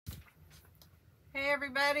Hey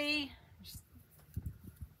everybody,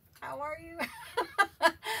 how are you?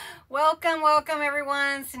 welcome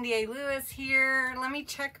everyone. Cindy A. Lewis here. Let me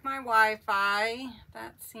check my Wi-Fi.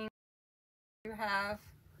 That seems to have.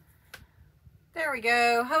 There we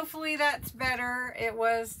go. Hopefully that's better. It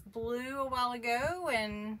was blue a while ago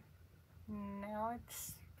and now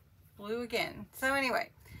it's blue again. So anyway,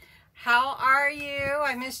 how are you?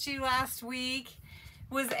 I missed you last week.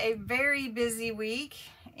 It was a very busy week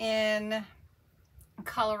in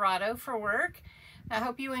Colorado for work. I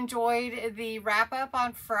hope you enjoyed the wrap-up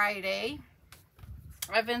on Friday.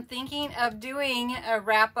 I've been thinking of doing a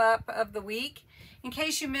wrap-up of the week in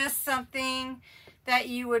case you missed something that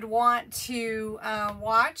you would want to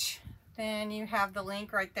watch. Then you have the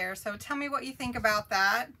link right there. So tell me what you think about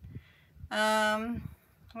that.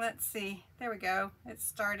 Let's see. There we go. It's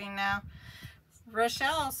starting now.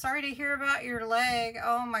 Rochelle, sorry to hear about your leg.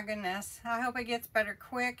 Oh my goodness. I hope it gets better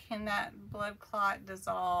quick and that blood clot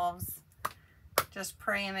dissolves. Just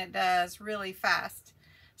praying it does really fast.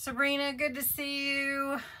 Sabrina, good to see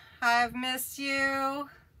you. I've missed you.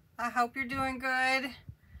 I hope you're doing good.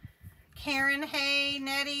 Karen, hey,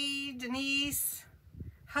 Nettie, Denise,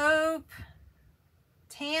 Hope,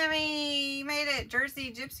 Tammy, you made it.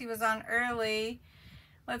 Jersey Gypsy was on early.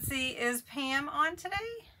 Let's see, is Pam on today?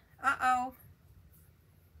 Uh-oh.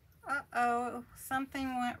 Uh-oh,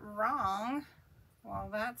 something went wrong. Well,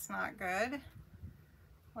 that's not good.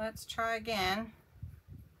 Let's try again.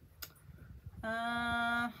 Okay,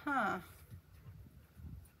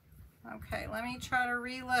 let me try to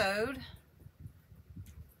reload.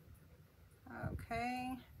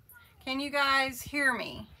 Okay. Can you guys hear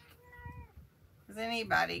me? Has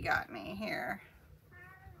anybody got me here?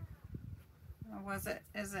 Or is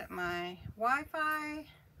it my Wi-Fi?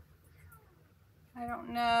 I don't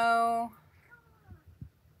know.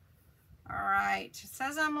 All right, it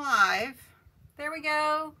says I'm live. There we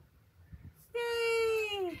go.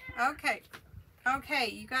 Yay. Okay,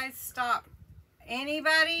 you guys stop.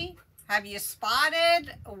 Anybody? Have you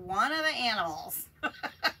spotted one of the animals?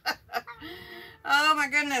 Oh my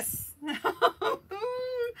goodness.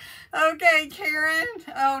 Okay, Karen.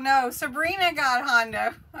 Oh no, Sabrina got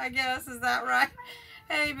Hondo, I guess. Is that right?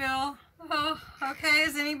 Hey, Bill. Oh, okay.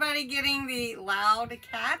 Is anybody getting the loud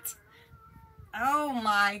cat? Oh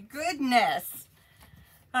my goodness.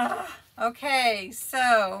 Okay,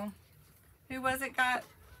 so who was it got?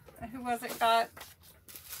 Oh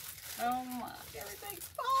my, everything's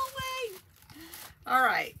falling. All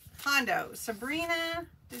right, Hondo. Sabrina,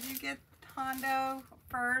 did you get Hondo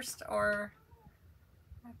first, or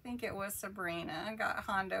I think it was Sabrina got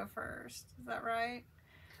Hondo first. Is that right?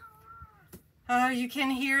 Oh, you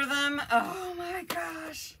can hear them? Oh my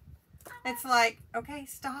gosh. It's like, okay,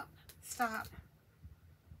 stop.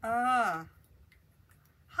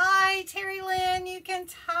 Hi, Terry Lynn, you can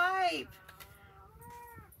type.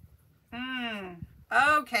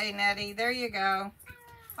 Okay, Nettie, there you go.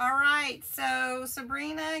 All right, so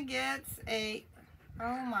Sabrina gets a,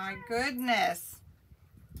 oh my goodness.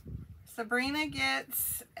 Sabrina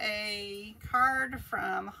gets a card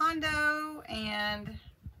from Hondo and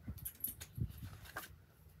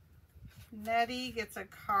Nettie gets a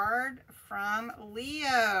card from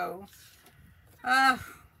Leo.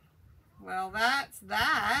 Well, that's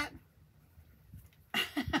that.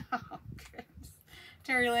 Oh, goodness.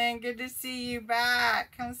 Terry Lynn, good to see you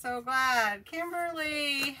back. I'm so glad.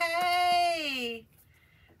 Kimberly, hey.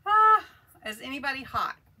 Is anybody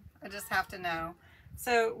hot? I just have to know.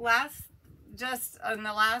 So just in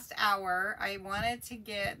the last hour, I wanted to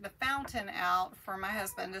get the fountain out for my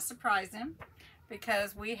husband to surprise him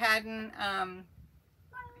because we hadn't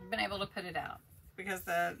been able to put it out because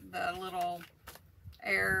the little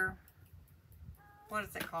air, what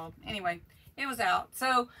is it called? Anyway, it was out.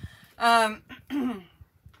 So the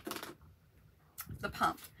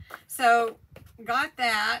pump. So got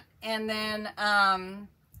that, and then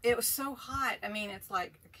it was so hot. I mean, it's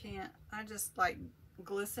like I just like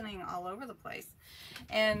glistening all over the place.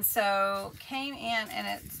 And so came in and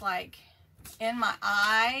it's like in my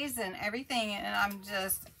eyes and everything, and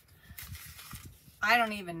I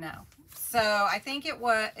don't even know. So I think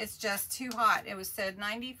it's just too hot. It was said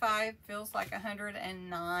 95, feels like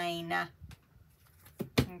 109.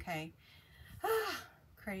 Okay.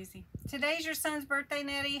 Crazy. Today's your son's birthday,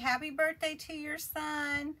 Nettie. Happy birthday to your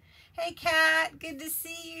son. Hey, Kat. Good to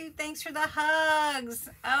see you. Thanks for the hugs.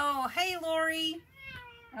 Oh, hey, Lori.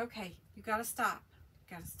 Okay. You got to stop.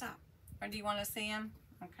 Or do you want to see him?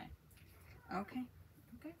 Okay. Okay.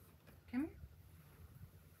 Come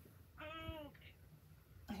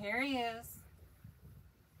here. Here he is.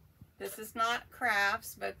 This is not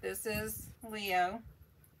Crafts, but this is Leo.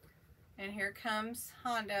 And here comes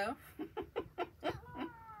Hondo.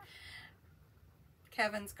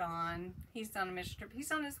 Kevin's gone. He's on a mission trip.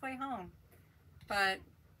 He's on his way home. But,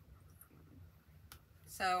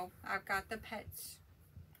 so, I've got the pets.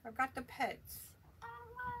 I've got the pets.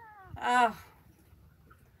 Oh.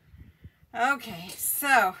 Okay,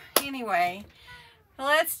 so, anyway,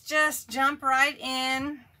 let's just jump right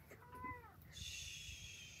in.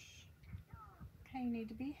 Okay, you need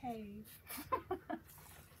to behave.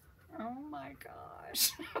 Oh my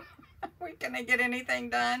gosh. Are we gonna get anything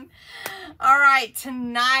done? All right,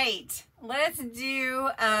 tonight, let's do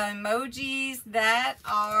emojis that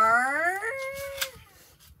are,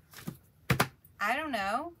 I don't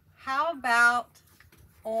know. How about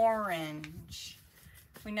orange?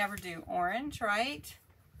 We never do orange, right?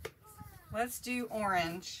 Let's do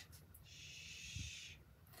orange.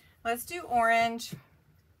 Let's do orange.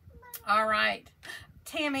 All right.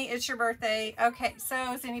 Tammy, it's your birthday. Okay,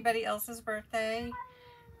 so is anybody else's birthday?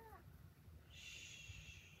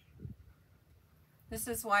 This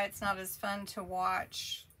is why it's not as fun to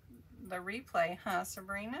watch the replay, huh,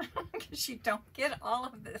 Sabrina? Because you don't get all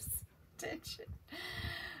of this attention.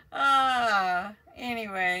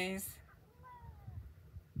 Anyways.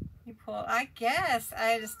 You pull, I guess,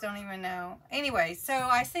 I just don't even know. Anyway, so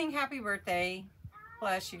I sing happy birthday.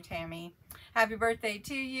 Bless you, Tammy. Happy birthday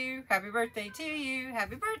to you. Happy birthday to you.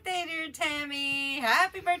 Happy birthday, dear Tammy.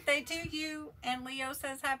 Happy birthday to you. And Leo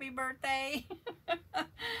says happy birthday. Oh,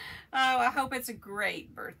 I hope it's a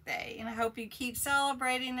great birthday. And I hope you keep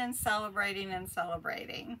celebrating and celebrating and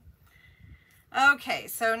celebrating. Okay,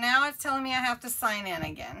 so now it's telling me I have to sign in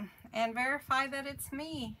again and verify that it's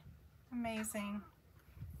me. Amazing.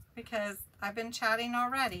 Because I've been chatting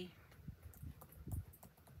already.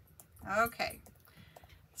 Okay.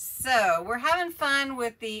 So, we're having fun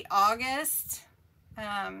with the August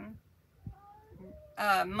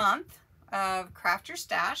month of Craft Your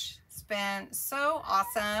Stash. It's been so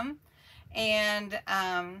awesome. And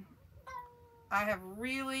I have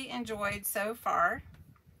really enjoyed so far.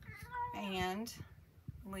 And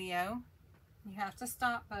Leo, you have to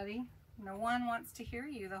stop, buddy. No one wants to hear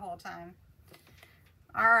you the whole time.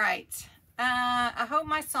 All right. I hope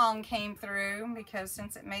my song came through because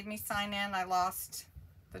since it made me sign in, I lost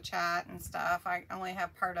the chat and stuff. I only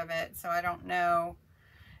have part of it, so I don't know.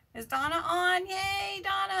 Is Donna on? Yay,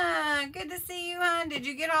 Donna! Good to see you, hon. Did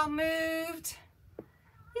you get all moved?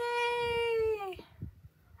 Yay!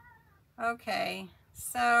 Okay,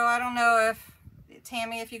 so I don't know if,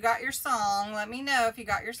 Tammy, if you got your song, let me know if you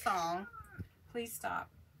got your song. Please stop.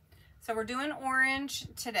 So we're doing orange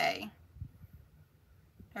today.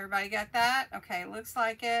 Everybody got that? Okay, looks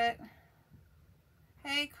like it.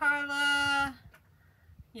 Hey, Carla.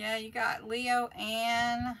 Yeah, you got Leo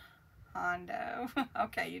and Hondo.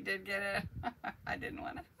 Okay, you did get it. I didn't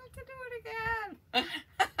want to have to do it again.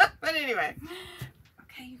 But anyway.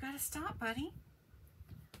 Okay, you got to stop, buddy.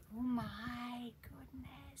 Oh my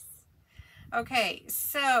goodness. Okay,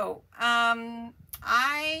 so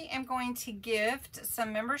I am going to gift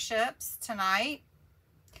some memberships tonight.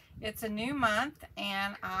 It's a new month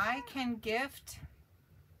and I can gift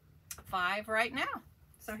 5 right now.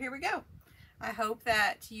 So here we go. I hope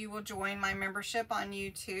that you will join my membership on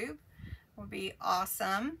YouTube. It will be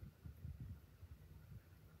awesome.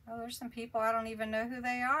 Oh, there's some people I don't even know who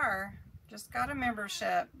they are. Just got a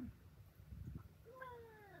membership.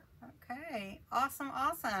 Okay, awesome,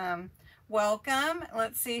 awesome. Welcome.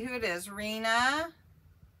 Let's see who it is. Rena,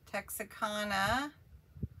 Texicana,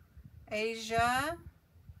 Asia,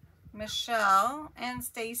 Michelle, and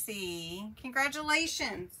Stacy.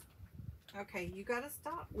 Congratulations. Okay, you gotta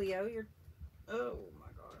stop, Leo. You're, oh my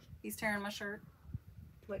gosh. He's tearing my shirt.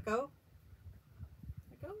 Let go.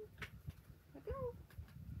 Let go. Let go.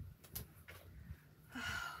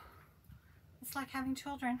 It's like having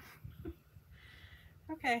children.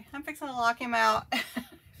 Okay, I'm fixing to lock him out if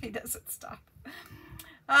he doesn't stop.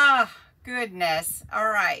 Ah, goodness. All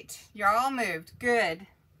right, you're all moved. Good.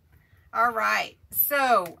 All right,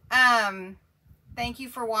 so thank you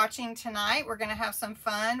for watching tonight. We're going to have some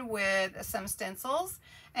fun with some stencils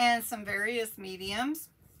and some various mediums.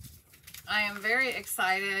 I am very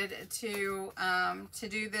excited to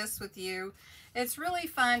do this with you. It's really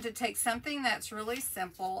fun to take something that's really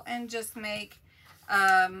simple and just make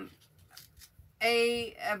a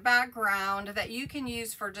background that you can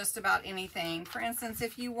use for just about anything. For instance,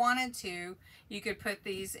 if you wanted to, you could put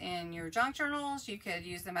these in your junk journals. You could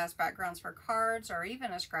use them as backgrounds for cards or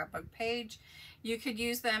even a scrapbook page. You could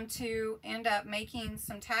use them to end up making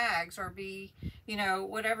some tags or be, you know,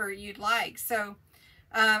 whatever you'd like. So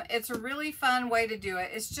it's a really fun way to do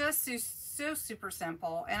it. It's just so super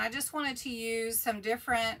simple. And I just wanted to use some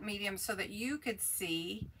different mediums so that you could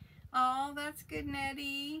see. Oh, that's good,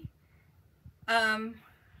 Nettie.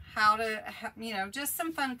 How to, you know, just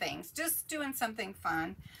some fun things, just doing something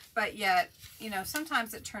fun, but yet, you know,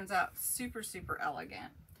 sometimes it turns out super, super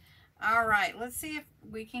elegant. All right, let's see if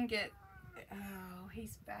we can get, oh,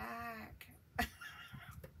 he's back.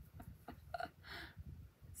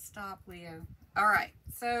 Stop, Leo. All right,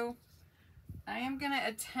 so I am going to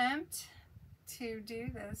attempt to do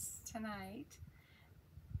this tonight.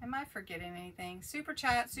 Am I forgetting anything? Super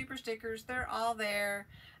chat, super stickers, they're all there.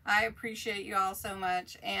 I appreciate you all so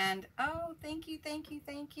much. And oh, thank you, thank you,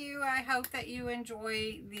 thank you. I hope that you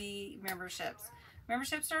enjoy the memberships.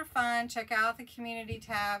 Memberships are fun. Check out the community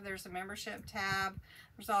tab. There's a membership tab.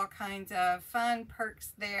 There's all kinds of fun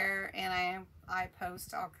perks there. And I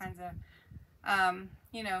post all kinds of,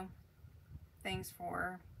 you know, things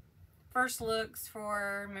for first looks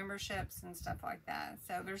for memberships and stuff like that.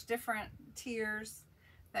 So there's different tiers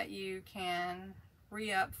that you can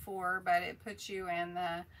re-up for, but it puts you in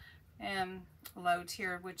the low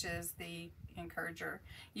tier, which is the encourager.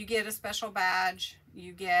 You get a special badge.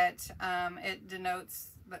 You get it denotes,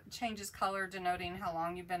 changes color denoting how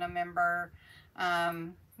long you've been a member,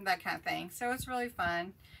 that kind of thing. So it's really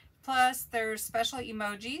fun. Plus there's special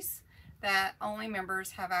emojis that only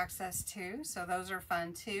members have access to, so those are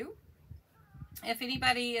fun too. If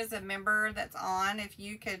anybody is a member that's on, if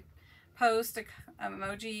you could post an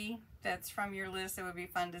emoji that's from your list, it would be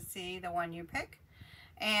fun to see the one you pick.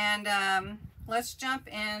 And let's jump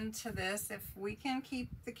into this. If we can keep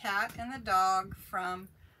the cat and the dog from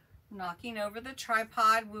knocking over the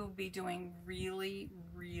tripod, we'll be doing really,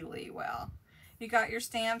 really well. You got your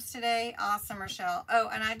stamps today? Awesome, Rochelle. Oh,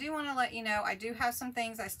 and I do want to let you know, I do have some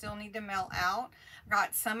things I still need to mail out. I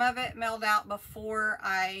got some of it mailed out before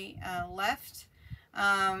I left.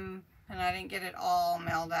 And I didn't get it all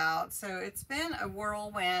mailed out. So it's been a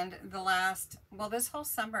whirlwind the last, well, this whole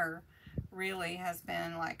summer really has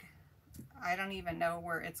been like, I don't even know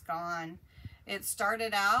where it's gone. It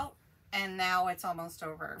started out and now it's almost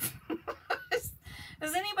over.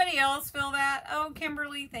 Does anybody else feel that? Oh,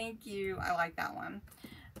 Kimberly, thank you. I like that one.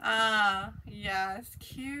 Yes,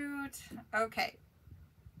 cute. Okay.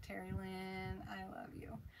 Terry Lynn, I love you.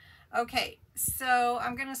 Okay, so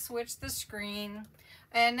I'm going to switch the screen.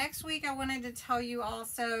 And next week, I wanted to tell you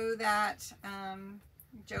also that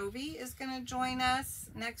Jovi is going to join us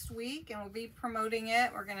next week, and we'll be promoting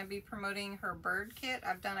it. We're going to be promoting her bird kit.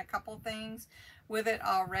 I've done a couple things with it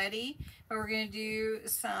already, but we're going to do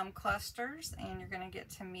some clusters, and you're going to get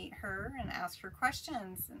to meet her and ask her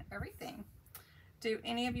questions and everything. Do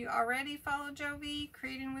any of you already follow Jovi,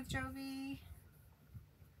 Creating with Jovi?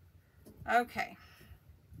 Okay.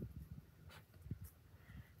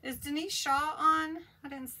 Is Denise Shaw on? I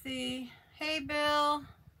didn't see. Hey, Bill.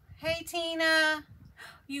 Hey, Tina.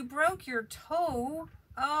 You broke your toe.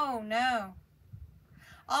 Oh, no.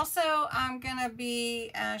 Also, I'm going to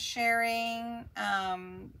be sharing,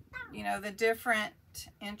 you know, the different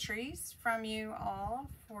entries from you all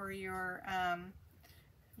for your,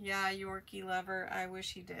 yeah, Yorkie lover. I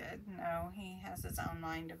wish he did. No, he has his own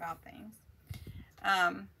mind about things.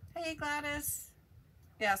 Hey, Gladys.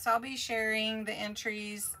 Yeah, so I'll be sharing the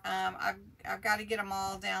entries. I've got to get them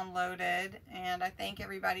all downloaded, and I thank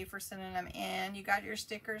everybody for sending them in. You got your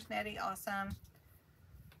stickers, Nettie? Awesome.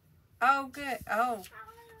 Oh, good. Oh,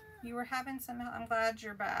 you were having some, I'm glad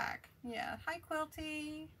you're back. Yeah. Hi,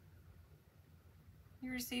 Quilty.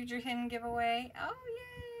 You received your hidden giveaway. Oh,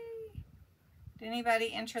 yay. Did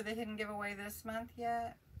anybody enter the hidden giveaway this month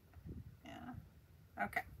yet? Yeah.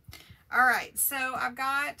 Okay. All right, so I've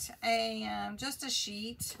got a just a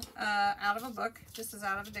sheet out of a book. This is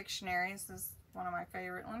out of a dictionary. This is one of my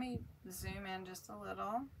favorite. Let me zoom in just a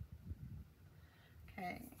little.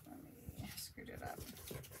 Okay, let me scoot it up.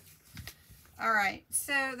 All right,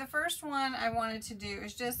 so the first one I wanted to do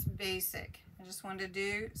is just basic. I just wanted to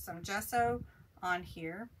do some gesso on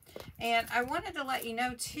here. And I wanted to let you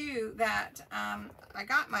know too that I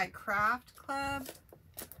got my craft club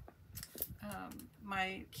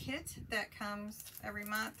my kit that comes every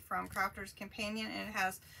month from Crafter's Companion, and it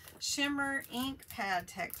has shimmer ink pad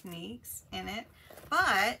techniques in it,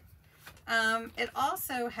 but it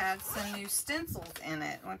also had some new stencils in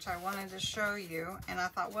it, which I wanted to show you, and I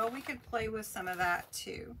thought, well, we could play with some of that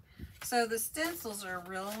too. So the stencils are a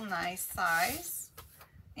real nice size,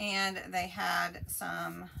 and they had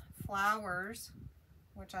some flowers,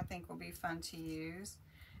 which I think will be fun to use.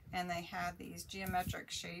 And they had these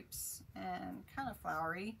geometric shapes and kind of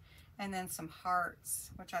flowery, and then some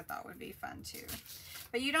hearts, which I thought would be fun too.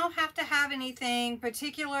 But you don't have to have anything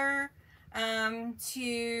particular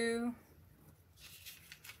to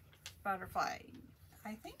butterfly.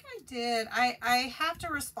 I think I did. I have to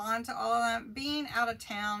respond to all of them. Being out of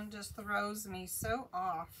town just throws me so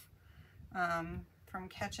off from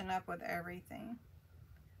catching up with everything.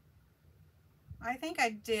 I think I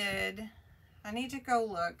did. I need to go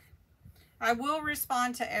look. I will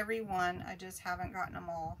respond to everyone. I just haven't gotten them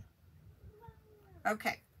all.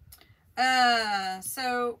 Okay.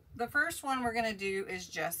 So the first one we're going to do is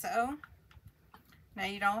gesso. Now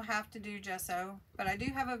you don't have to do gesso, but I do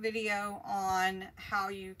have a video on how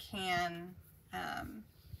you can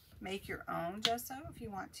make your own gesso if you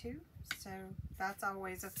want to. So that's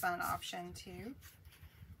always a fun option too.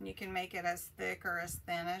 You can make it as thick or as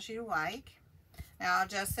thin as you like. Now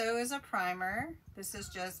gesso is a primer. This is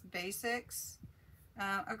just basics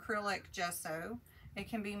acrylic gesso. It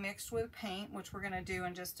can be mixed with paint, which we're going to do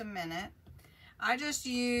in just a minute. I just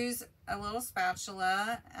use a little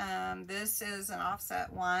spatula. This is an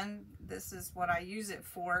offset one. This is what I use it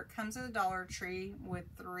for. It comes at the Dollar Tree with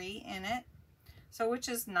 3 in it, so which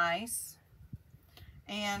is nice.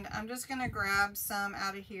 And I'm just going to grab some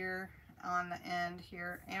out of here on the end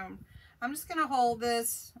here, and I'm just going to hold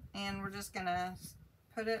this, and we're just going to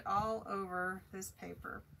put it all over this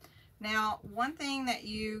paper. Now, one thing that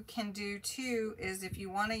you can do too is if you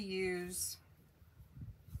want to use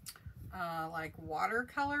like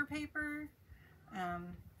watercolor paper,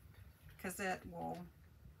 because it will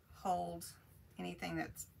hold anything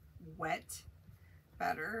that's wet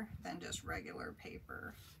better than just regular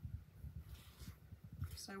paper.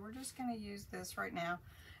 So we're just going to use this right now.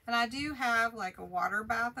 And I do have like a water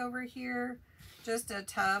bath over here, just a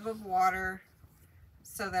tub of water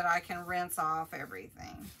so that I can rinse off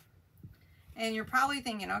everything. And you're probably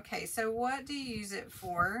thinking, okay, so what do you use it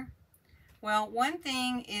for? Well, one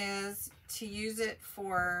thing is to use it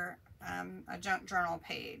for a junk journal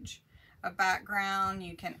page, a background.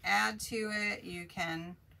 You can add to it. You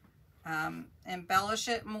can embellish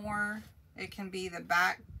it more. It can be the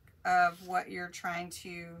back of what you're trying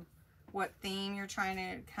to, what theme you're trying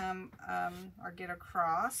to come or get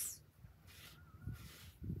across.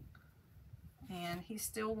 And he's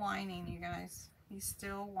still whining, you guys. He's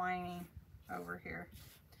still whining over here.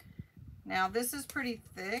 Now this is pretty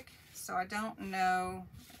thick, so I don't know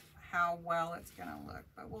how well it's gonna look,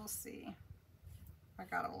 but we'll see. I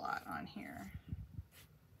got a lot on here.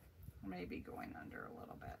 Maybe going under a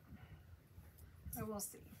little bit. So we'll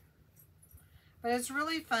see. But it's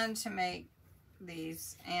really fun to make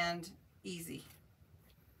these and easy.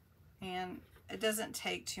 And it doesn't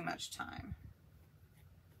take too much time.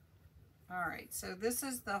 All right, so this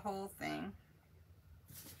is the whole thing.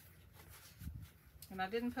 And I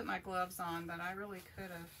didn't put my gloves on, but I really could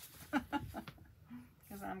have.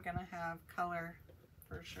 Because I'm going to have color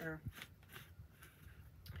for sure.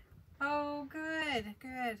 Oh, good,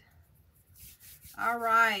 good. All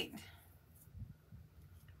right.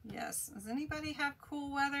 Yes, does anybody have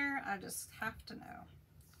cool weather? I just have to know.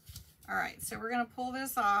 All right, so we're going to pull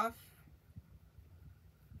this off.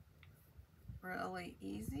 Really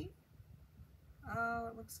easy. Oh,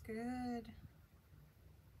 it looks good.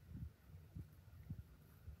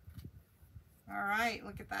 All right,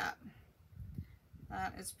 look at that.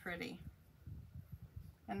 That is pretty.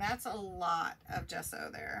 And that's a lot of gesso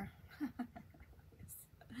there.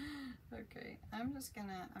 Okay, I'm not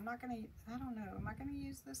gonna, I don't know, am I gonna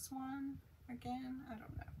use this one again? I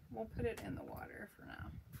don't know. We'll put it in the water for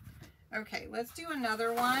now. Okay, let's do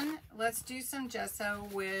another one. Let's do some gesso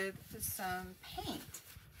with some paint.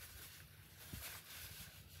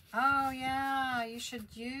 Oh yeah, you should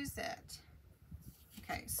use it.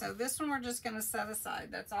 Okay, so this one we're just going to set aside.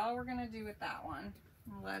 That's all we're going to do with that one.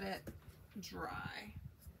 Let it dry.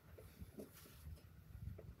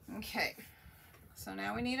 Okay, so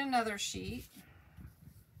now we need another sheet.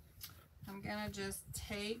 I'm going to just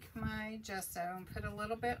take my gesso and put a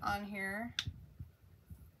little bit on here.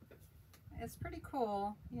 It's pretty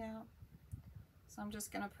cool, yeah. So I'm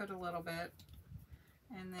just going to put a little bit.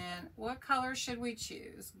 And then what color should we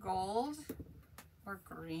choose? Gold or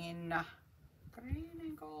green? Green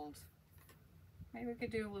and gold. Maybe we could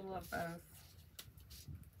do a little of both.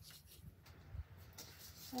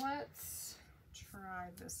 Let's try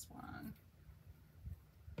this one.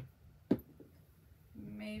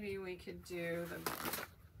 Maybe we could do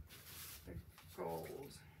the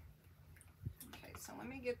gold. Okay, so let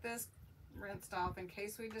me get this rinsed off in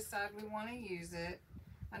case we decide we want to use it.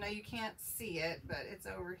 I know you can't see it, but it's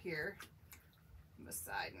over here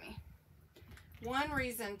beside me. One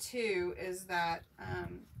reason too is that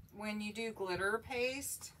when you do glitter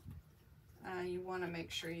paste, you want to make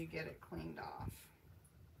sure you get it cleaned off.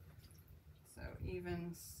 So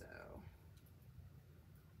even so.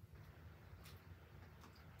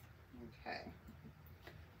 Okay.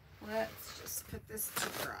 Let's just put this to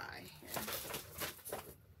dry here.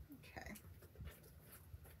 Okay.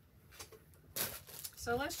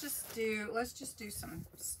 So let's just do some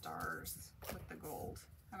stars with the gold.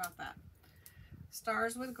 How about that?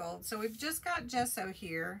 Stars with gold. So we've just got gesso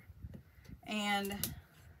here, and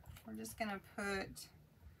we're just gonna put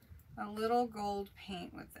a little gold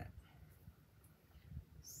paint with it.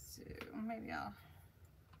 So maybe I'll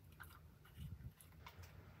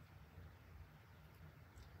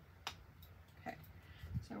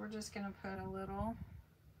So we're just going to put a little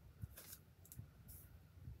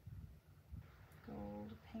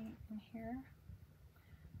gold paint in here.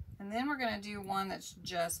 And then we're going to do one that's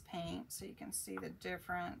just paint so you can see the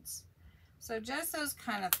difference. So gesso's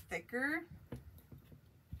kind of thicker.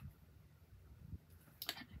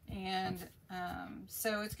 And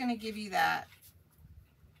so it's going to give you that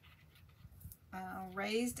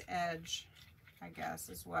raised edge, I guess,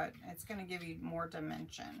 is what it's going to give you more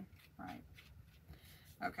dimension, right?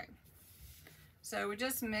 Okay, so we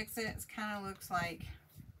just mix it. It kind of looks like,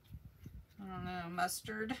 I don't know,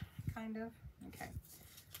 mustard, kind of. Okay,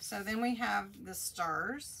 so then we have the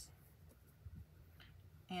stars.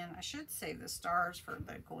 And I should save the stars for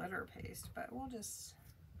the glitter paste, but we'll just,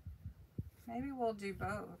 maybe we'll do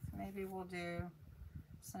both. Maybe we'll do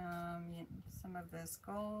some of this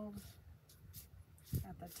gold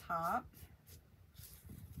at the top.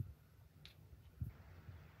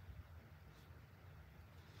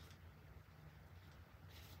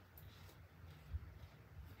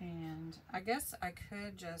 And I guess I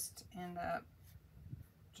could just end up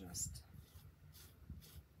just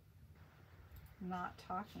not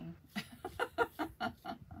talking.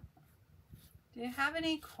 Do you have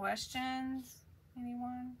any questions,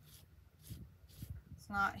 anyone? It's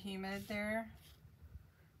not humid there.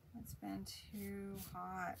 It's been too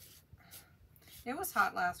hot. It was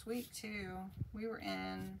hot last week too. We were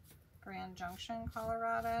in Grand Junction,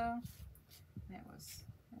 Colorado, and it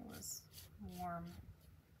was warm.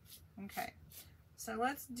 Okay, so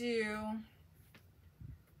let's do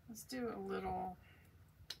a little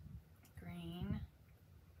green,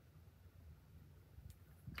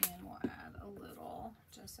 and we'll add a little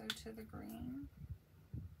gesso to the green.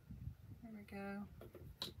 There we go.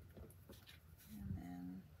 And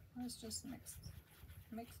then let's just mix.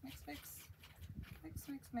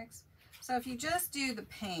 So if you just do the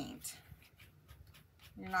paint,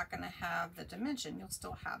 you're not going to have the dimension. You'll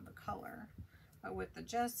still have the color. But with the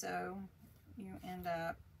gesso, you end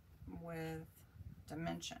up with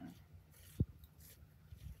dimension.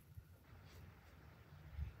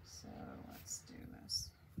 So let's do this.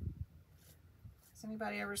 Has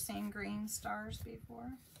anybody ever seen green stars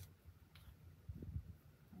before?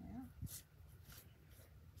 Yeah.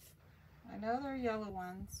 I know there are yellow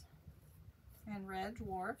ones and red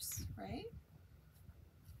dwarfs, right?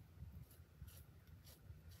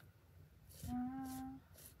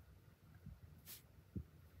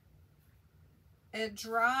 It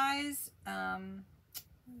dries,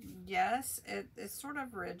 yes, it's sort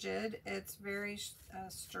of rigid. It's very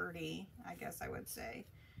sturdy, I guess I would say.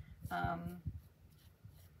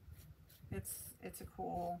 It's a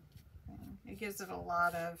cool thing. It gives it a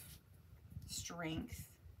lot of strength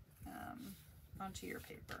onto your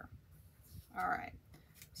paper. All right,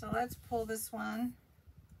 so let's pull this one.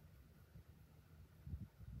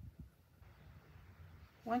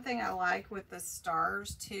 One thing I like with the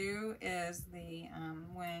stars too is the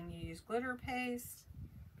when you use glitter paste,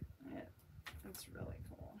 it's really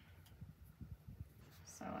cool.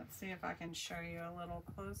 So let's see if I can show you a little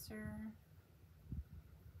closer.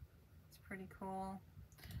 It's pretty cool.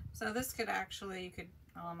 So this could actually, you could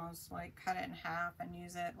almost like cut it in half and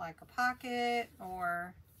use it like a pocket,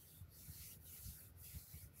 or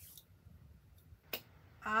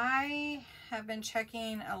I have been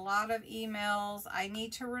checking a lot of emails. I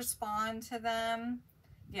need to respond to them.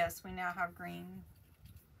 Yes, we now have green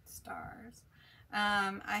stars.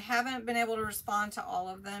 I haven't been able to respond to all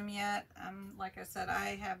of them yet. Like I said,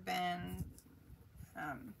 I have been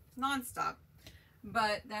nonstop,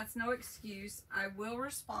 but that's no excuse. I will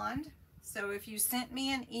respond. So if you sent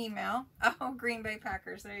me an email, oh, Green Bay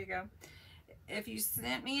Packers, there you go. If you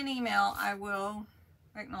sent me an email, I will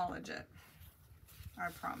acknowledge it. I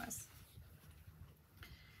promise.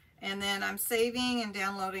 And then I'm saving and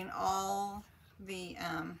downloading all the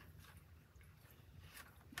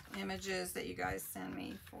images that you guys send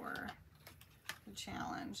me for the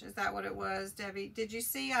challenge. Is that what it was, Debbie? Did you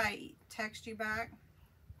see I text you back?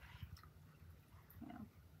 Yeah.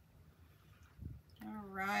 All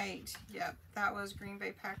right. Yep, that was Green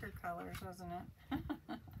Bay Packer colors, wasn't it?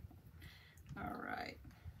 All right.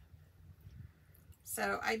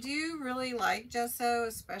 So I do really like gesso,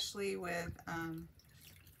 especially with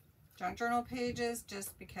junk journal pages,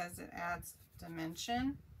 just because it adds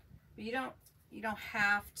dimension. But you don't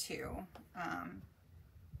have to.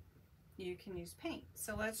 You can use paint.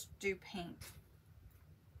 So let's do paint.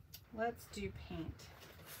 Let's do paint.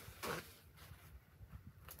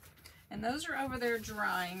 And those are over there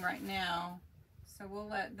drying right now. So we'll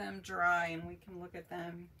let them dry and we can look at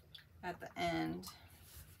them at the end.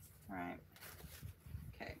 Right.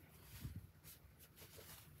 Okay.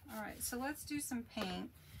 All right, so let's do some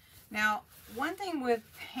paint. Now, one thing with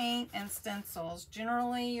paint and stencils,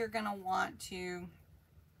 generally you're going to want to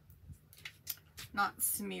not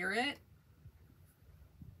smear it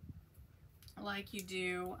like you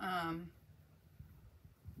do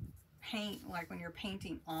paint, like when you're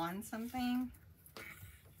painting on something.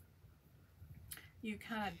 You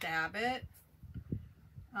kind of dab it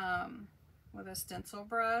with a stencil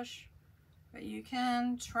brush, but you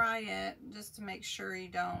can try it just to make sure you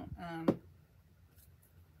don't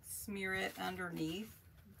smear it underneath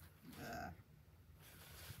the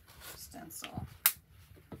stencil.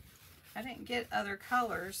 I didn't get other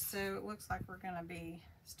colors, so it looks like we're going to be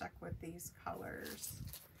stuck with these colors.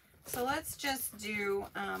 So let's just do,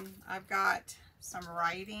 I've got some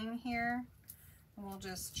writing here. We'll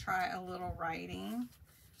just try a little writing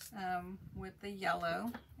with the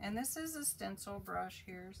yellow. And this is a stencil brush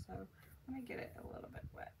here, so let me get it a little bit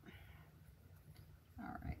wet.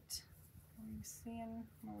 All right. Are we seeing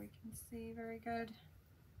where we can see very good?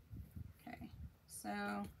 Okay,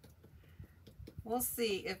 so we'll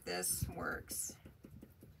see if this works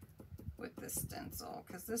with this stencil,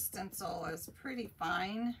 because this stencil is pretty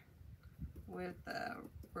fine with the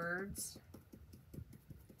words.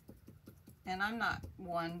 And I'm not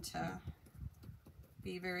one to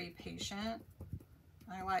be very patient.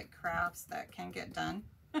 I like crafts that can get done.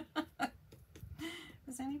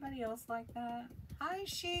 Is anybody else like that? Hi,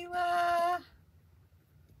 Sheila.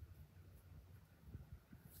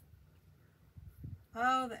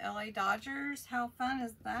 Oh, the LA Dodgers. How fun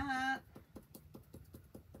is that?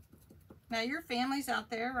 Now, your family's out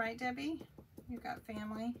there, right, Debbie? You've got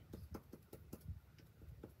family.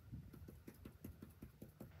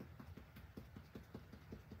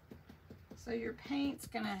 So your paint's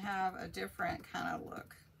going to have a different kind of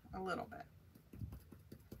look, a little bit.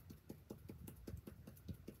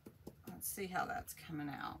 Let's see how that's coming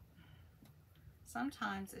out.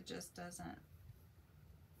 Sometimes it just doesn't.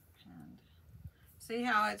 And see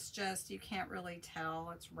how it's just, you can't really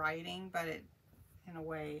tell it's writing, but it, in a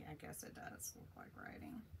way, I guess it does look like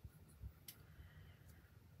writing.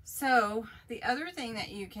 So the other thing that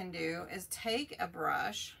you can do is take a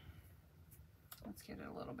brush. Let's get it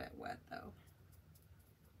a little bit wet though.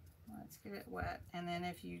 Let's get it wet, and then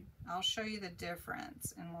if you, I'll show you the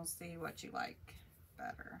difference and we'll see what you like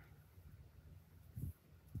better.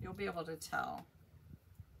 You'll be able to tell.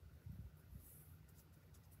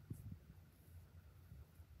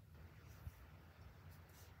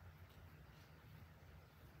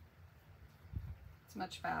 It's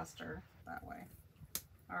much faster that way.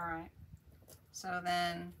 All right. So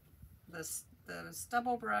then the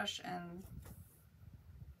stubble brush, and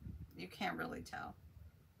you can't really tell.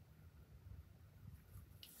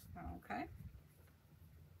 Okay.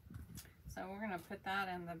 So we're going to put that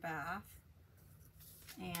in the bath.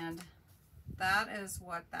 And that is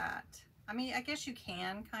what that, I mean, I guess you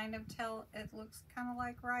can kind of tell it looks kind of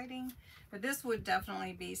like writing, but this would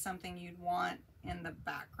definitely be something you'd want in the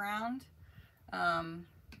background. And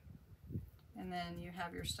then you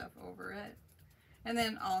have your stuff over it. And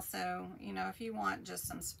then also, you know, if you want just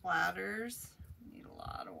some splatters, you need a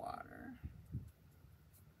lot of water.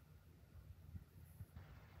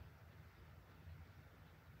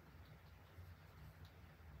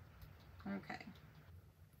 Okay.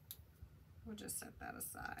 We'll just set that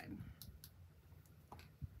aside.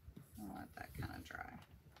 I'll let that kind of dry.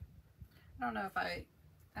 I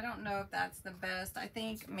don't know if that's the best. I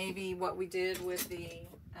think maybe what we did with the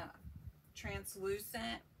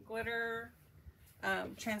translucent glitter,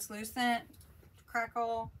 translucent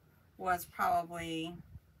crackle was probably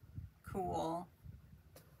cool.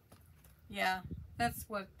 Yeah, that's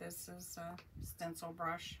what this is, a stencil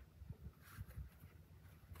brush.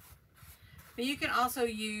 But you can also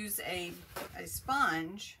use a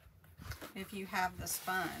sponge if you have the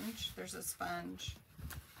sponge. There's a sponge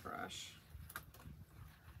brush.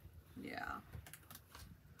 Yeah.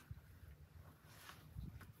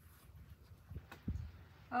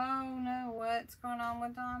 Oh no, what's going on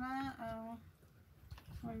with Donna? Oh,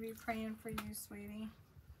 I'm going to be praying for you, sweetie.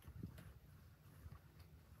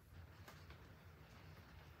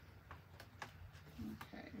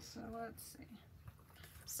 Okay, so let's see.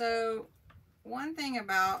 So one thing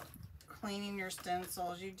about cleaning your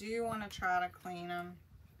stencils, you do want to try to clean them,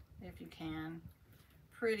 if you can,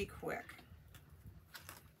 pretty quick.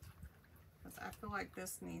 Because I feel like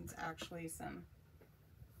this needs actually some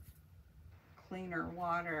cleaner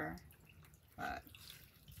water, but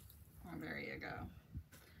oh, there you go.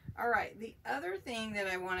 All right, the other thing that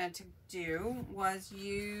I wanted to do was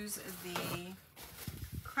use the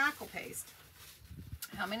crackle paste.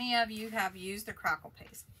 How many of you have used the crackle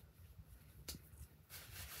paste?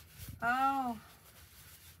 Oh,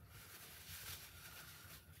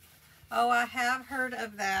 I have heard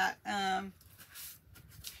of that.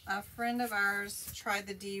 A friend of ours tried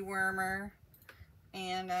the dewormer,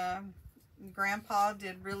 and Grandpa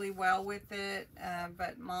did really well with it,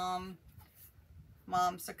 but Mom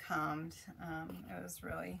succumbed. It was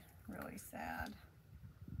really, really sad.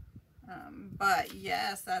 But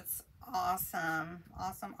yes, that's awesome.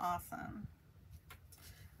 Awesome, awesome.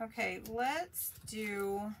 Okay, let's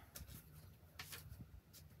do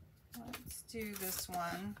this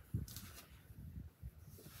one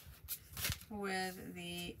with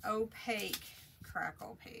the opaque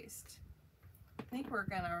crackle paste. I think we're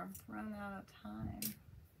gonna run out of time.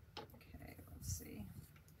 Okay, let's see.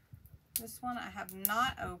 This one I have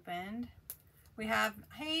not opened. We have,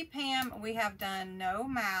 hey Pam, we have done no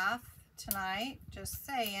math tonight, just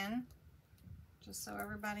saying, just so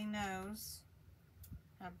everybody knows.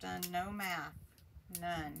 I've done no math,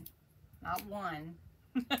 none, not one.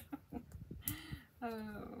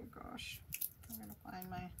 Oh gosh, I'm gonna find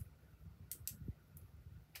my,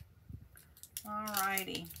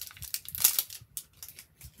 alrighty.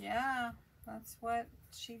 Yeah, that's what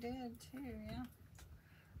she did too, yeah.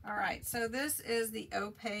 All right, so this is the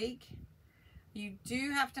opaque. You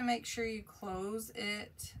do have to make sure you close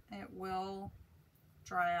it. It will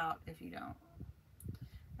dry out if you don't.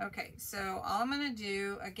 Okay, so all I'm gonna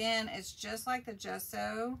do, again, it's just like the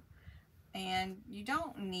gesso, and you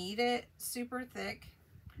don't need it super thick.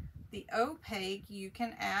 The opaque you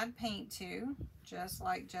can add paint to, just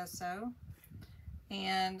like gesso,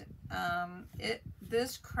 and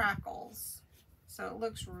this crackles, so it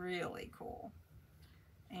looks really cool,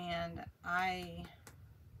 and I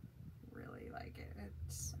really like it.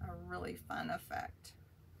 It's a really fun effect.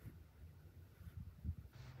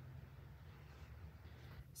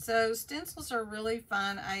 So stencils are really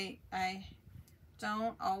fun. I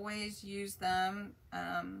don't always use them.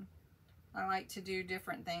 I like to do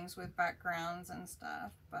different things with backgrounds and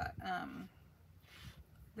stuff, but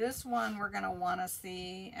this one we're going to want to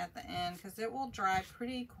see at the end because it will dry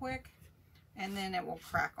pretty quick and then it will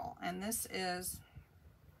crackle. And this is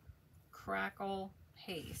crackle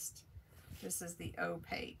paste. This is the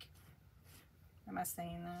opaque. Am I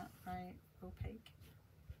saying that right? Opaque?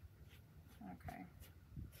 Okay.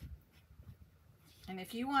 And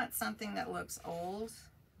if you want something that looks old,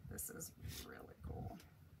 this is really cool.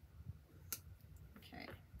 Okay.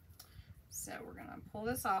 So we're going to pull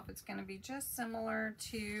this off. It's going to be just similar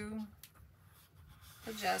to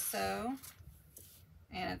the gesso,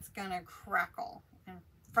 and it's going to crackle in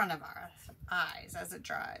front of our eyes as it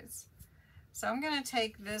dries. So I'm going to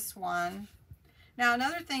take this one. Now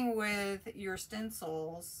another thing with your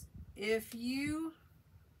stencils, if you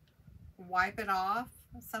wipe it off,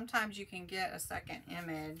 sometimes you can get a second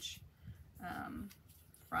image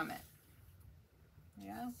from it.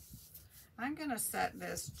 Yeah. I'm going to set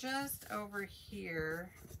this just over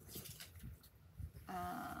here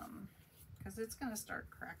because it's going to start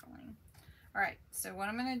crackling. All right, so what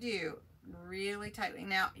I'm going to do really tightly.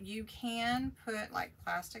 Now you can put like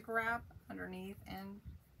plastic wrap underneath, and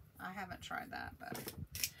I haven't tried that, but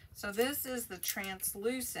so this is the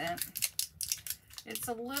translucent. It's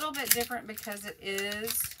a little bit different because it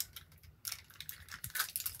is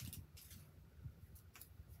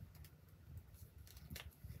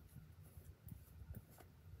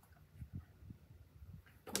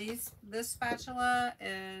this spatula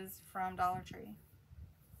is from Dollar Tree.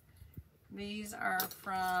 These are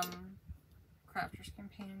from Crafter's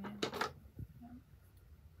Companion. Yeah.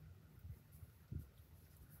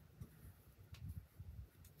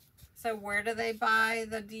 So where do they buy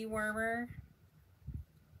the dewormer?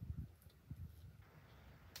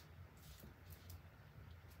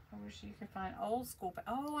 I wish you could find old school.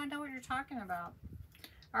 Oh, I know what you're talking about.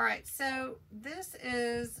 All right, so this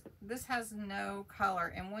has no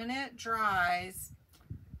color, and when it dries,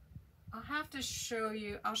 I'll have to show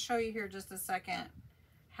you, I'll show you here just a second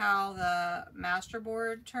how the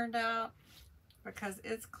masterboard turned out because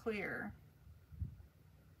it's clear.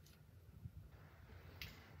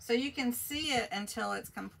 So you can see it until it's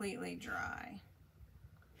completely dry.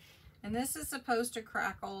 And this is supposed to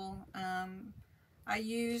crackle. I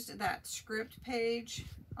used that script page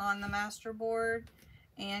on the master board,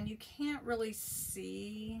 and you can't really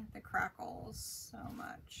see the crackles so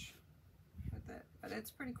much with it, but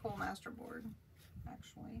it's pretty cool master board,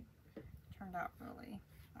 actually. Turned out really,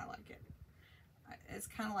 I like it. It's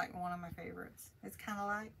kind of like one of my favorites. It's kind of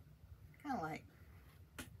like.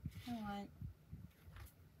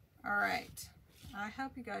 All right. I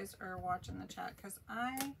hope you guys are watching the chat, because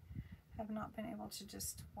I have not been able to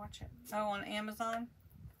just watch it. Oh, on Amazon?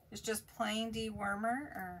 It's just plain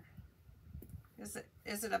dewormer, or is it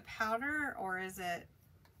a powder, or is it?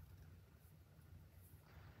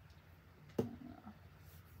 I don't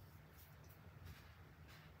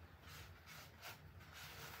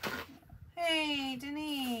know. Hey,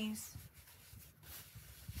 Denise.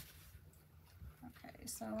 Okay,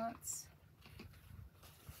 so let's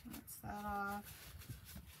that off.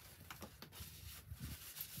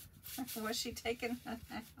 Was she taking that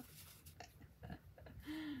out?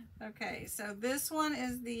 Okay, so this one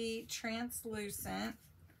is the translucent.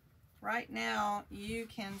 Right now you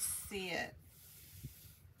can see it,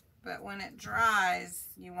 but when it dries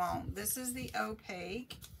you won't. This is the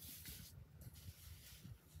opaque.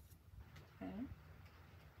 Okay.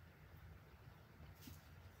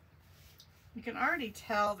 You can already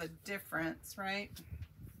tell the difference, right?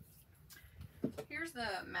 Here's the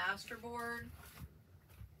master board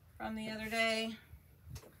from the other day,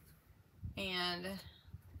 and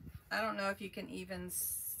I don't know if you can even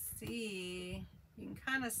see, you can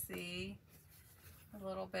kind of see a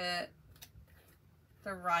little bit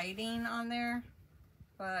the writing on there,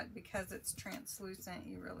 but because it's translucent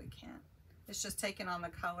you really can't. It's just taking on the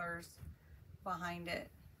colors behind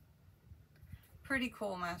it. Pretty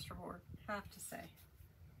cool master board, have to say.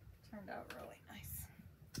 Turned out really nice.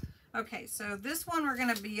 Okay, so this one we're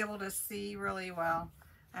going to be able to see really well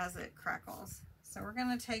as it crackles. So we're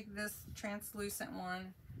going to take this translucent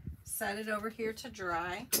one, set it over here to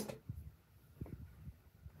dry.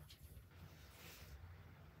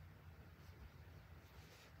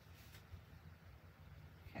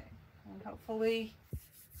 Okay, and hopefully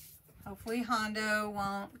Hondo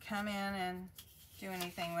won't come in and do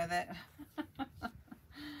anything with it. I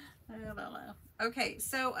don't know. Okay,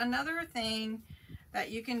 so another thing that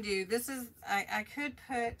you can do, this is, I could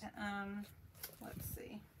put, let's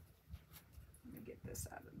see, let me get this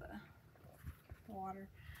out of the water,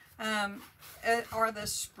 are the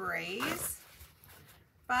sprays.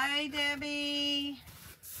 Bye, Debbie.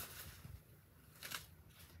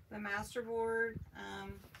 The master board.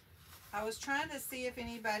 I was trying to see if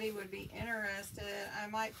anybody would be interested. I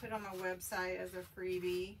might put on my website as a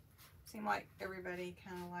freebie. Seemed like everybody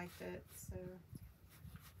kind of liked it, so.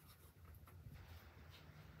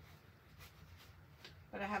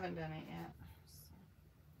 But I haven't done it yet, so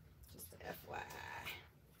just FYI.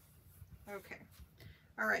 Okay,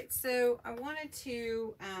 all right, so I wanted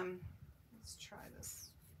to, let's try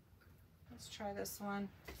this one.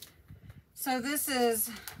 So this is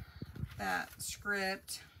that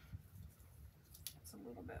script. It's a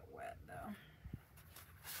little bit wet though.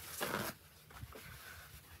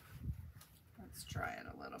 Let's try it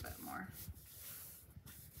a little bit more.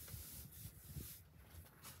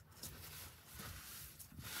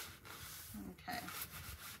 Okay.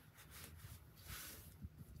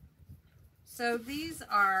 So these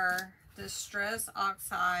are Distress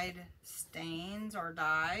Oxide stains or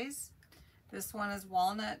dyes. This one is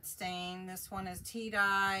walnut stain, this one is tea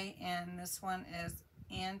dye, and this one is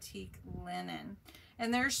antique linen.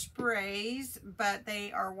 And they're sprays, but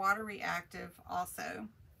they are water reactive also.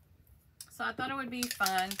 So I thought it would be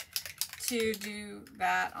fun to do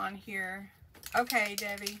that on here. Okay,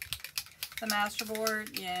 Debbie, the master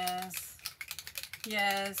board, yes.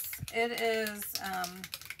 Yes, it is,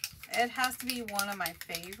 it has to be one of my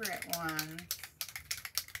favorite ones.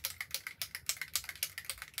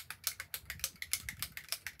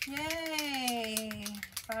 Yay,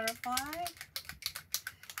 butterfly.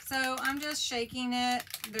 So I'm just shaking it.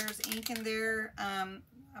 There's ink in there. I'm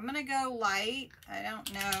gonna go light. I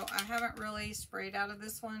don't know. I haven't really sprayed out of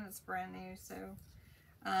this one. It's brand new, so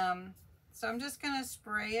so I'm just gonna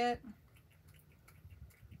spray it.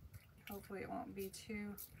 Hopefully it won't be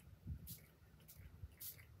too.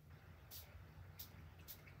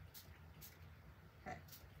 Okay.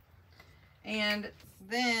 And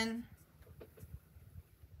then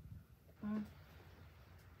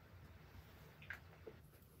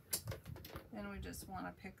we just want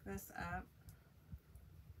to pick this up.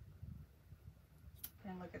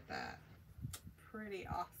 And look at that. Pretty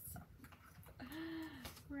awesome.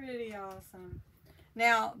 Pretty awesome.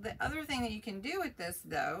 Now, the other thing that you can do with this,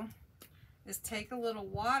 though, is take a little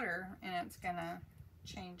water and it's going to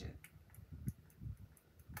change it.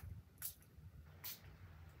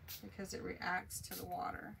 because it reacts to the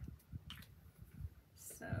water.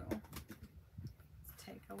 So let's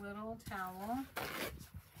take a little towel.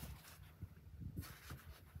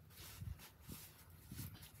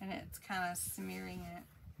 And it's kind of smearing it.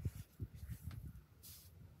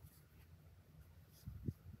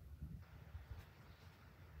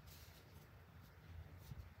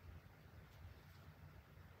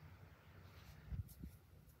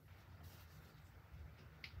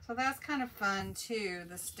 So that's kind of fun too,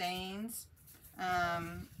 the stains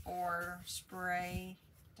or spray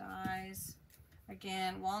dyes.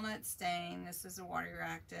 Again, walnut stain, this is a water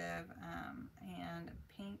reactive, and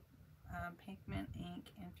pigment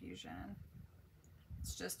ink infusion.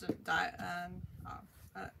 It's just a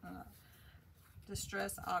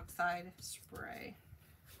distress oxide spray.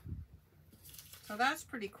 So that's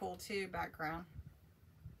pretty cool too, background.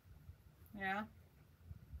 Yeah.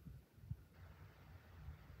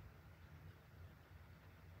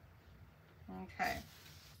 Okay,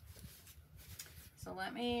 so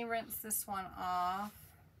let me rinse this one off.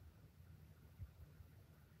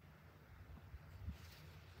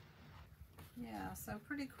 Yeah, so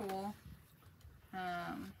pretty cool.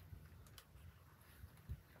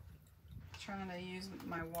 Trying to use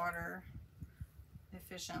my water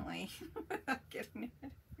efficiently without getting it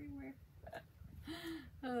everywhere.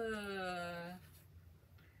 I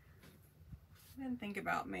didn't think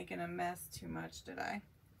about making a mess too much, did I?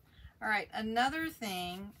 All right, another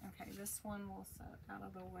thing, okay, this one will set out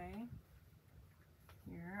of the way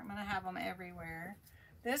here. I'm gonna have them everywhere.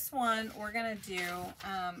 This one we're gonna do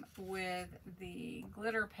with the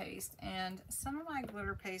glitter paste, and some of my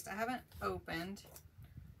glitter paste I haven't opened.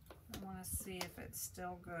 I wanna see if it's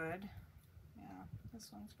still good. Yeah,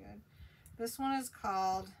 this one's good. This one is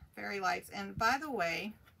called Fairy Lights, and by the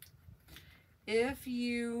way, if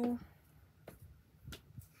you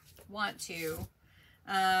want to,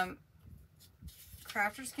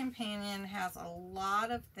 Crafter's Companion has a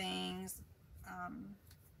lot of things,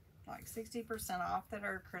 like 60% off that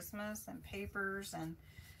are Christmas, and papers and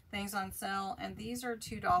things on sale, and these are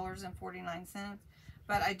 $2.49.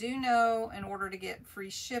 But I do know in order to get free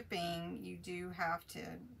shipping, you do have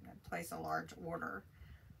to place a large order.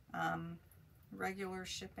 Regular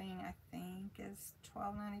shipping, I think, is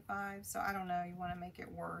 $12.95. So I don't know. You want to make it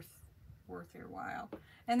worth your while.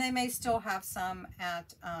 And they may still have some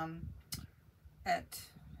at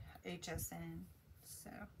HSN. So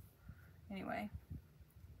anyway,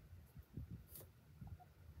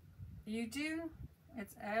 you do.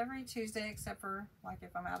 It's every Tuesday except for like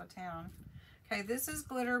if I'm out of town. Okay, this is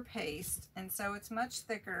glitter paste, and so it's much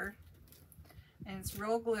thicker and it's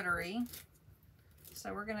real glittery.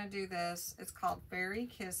 So we're gonna do this. It's called Fairy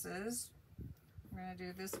Kisses. We're gonna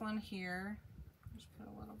do this one here. Just put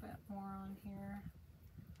a little bit more on here.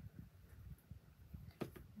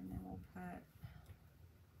 And then we'll put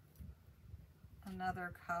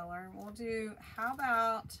another color. We'll do, how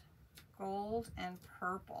about gold and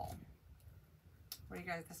purple? What do you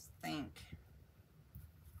guys think?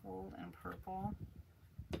 Gold and purple.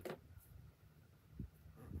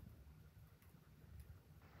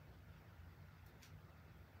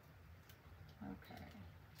 Okay.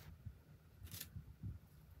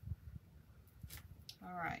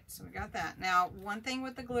 All right, so we got that. Now, one thing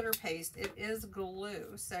with the glitter paste, it is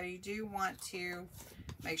glue, so you do want to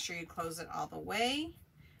make sure you close it all the way,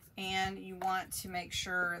 and you want to make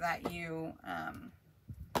sure that you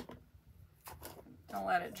don't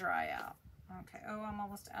let it dry out. Okay. Oh, I'm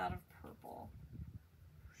almost out of purple.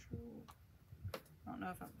 I don't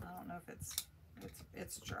know if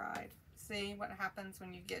it's dried. See what happens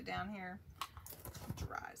when you get down here? It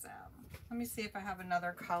dries out. Let me see if I have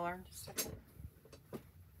another color. Just a second.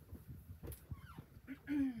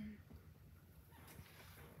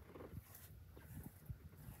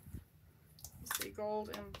 Let's see, gold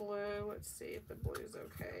and blue. Let's see if the blue's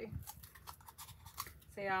okay.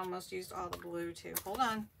 See, I almost used all the blue too. Hold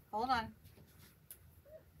on, hold on.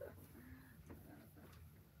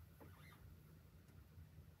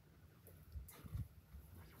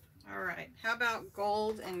 All right, how about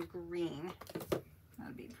gold and green?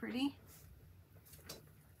 That'd be pretty.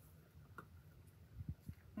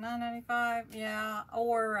 $9.95, yeah,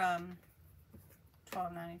 or $12.95. I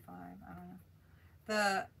don't know.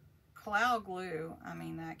 The cloud glue, I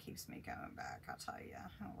mean, that keeps me coming back. I'll tell you,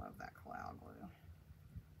 I love that cloud glue.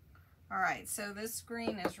 All right, so this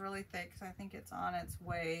green is really thick because I think it's on its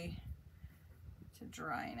way to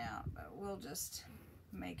drying out, but we'll just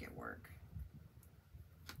make it work.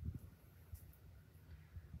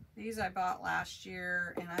 These I bought last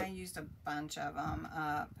year, and I used a bunch of them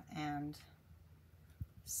up, and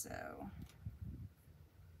so,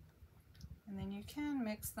 And then you can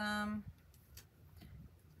mix them.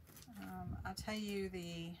 I'll tell you,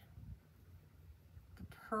 the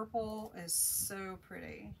purple is so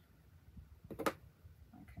pretty. Okay,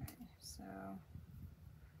 so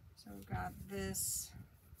we've got this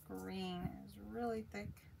green is really thick.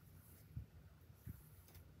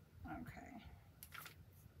 Okay.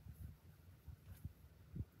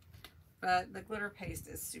 But the glitter paste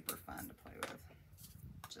is super fun to play with.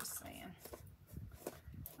 Just saying.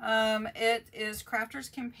 It is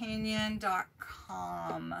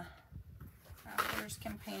crafterscompanion.com.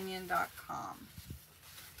 crafterscompanion.com.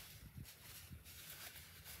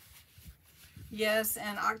 Yes,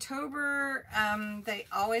 and October, they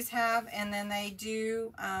always have, and then they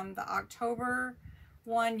do, the October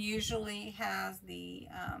one usually has the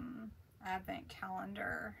advent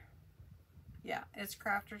calendar. Yeah, it's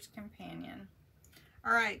Crafter's Companion.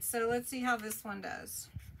 All right, so let's see how this one does.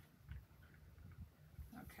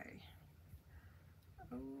 Okay.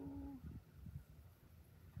 Oh,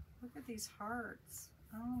 look at these hearts.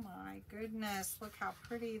 Oh my goodness, look how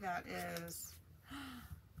pretty that is.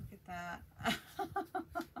 Look at that.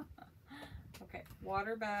 Okay,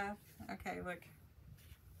 water bath. Okay, look.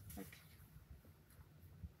 Look.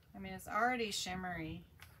 I mean, it's already shimmery.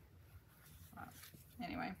 Wow.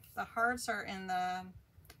 Anyway, the hearts are in the,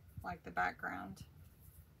 like, the background.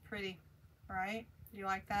 Pretty, right? You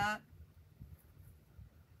like that?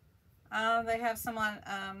 They have some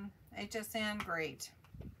on HSN. Great.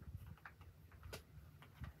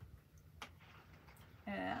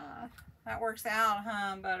 Yeah, that works out,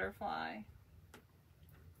 huh, Butterfly?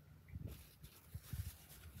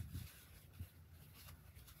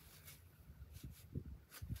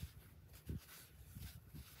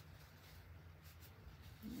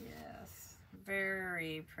 Yes,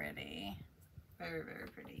 very pretty. Very, very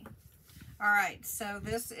pretty. All right, so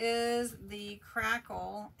this is the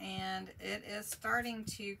crackle, and it is starting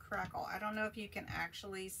to crackle. I don't know if you can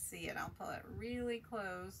actually see it. I'll pull it really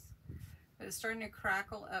close. But it's starting to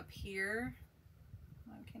crackle up here.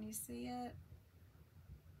 Can you see it?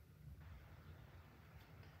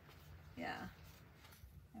 Yeah,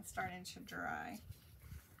 it's starting to dry.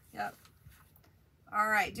 Yep. All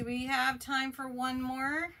right, do we have time for one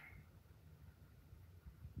more?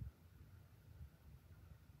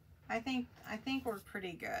 I think we're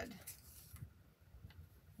pretty good.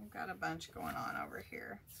 We've got a bunch going on over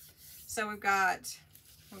here. So we've got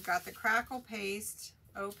the crackle paste,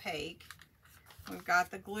 opaque. We've got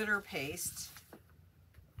the glitter paste.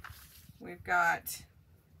 We've got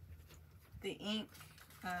the ink,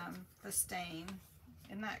 the stain.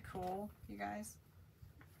 Isn't that cool, you guys?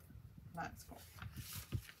 That's cool.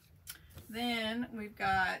 Then we've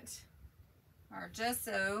got our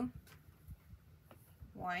gesso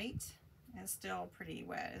white. It's still pretty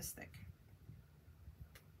wet, it's thick.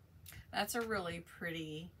 That's a really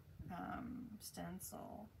pretty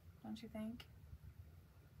stencil, don't you think?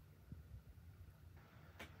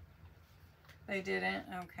 They didn't?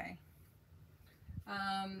 Okay.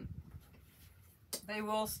 They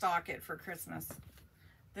will stock it for Christmas.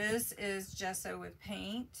 This is gesso with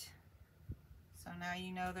paint. So now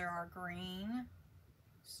you know there are green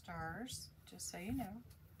stars, just so you know.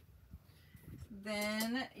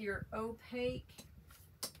 Then your opaque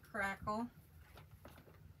crackle.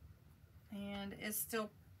 And it's still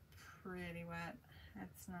pretty wet.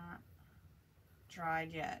 It's not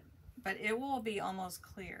dried yet, but it will be almost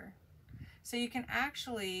clear. So you can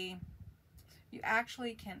actually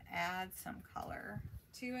can add some color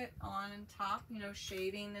to it on top, you know,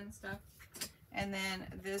 shading and stuff. And then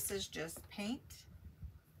this is just paint,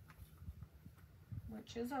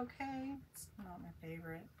 which is okay. It's not my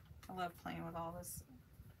favorite. I love playing with all this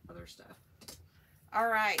other stuff. All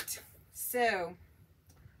right, so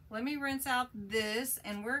let me rinse out this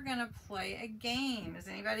and we're gonna play a game. Is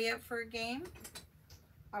anybody up for a game?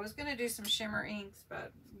 I was gonna do some shimmer inks,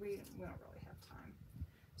 but we don't really have time.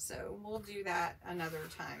 So we'll do that another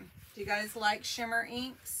time. Do you guys like shimmer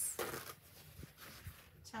inks?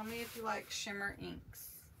 Tell me if you like shimmer inks.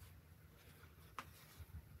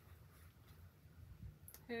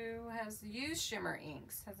 Who has used shimmer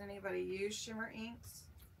inks? Has anybody used shimmer inks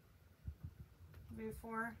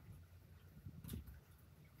before?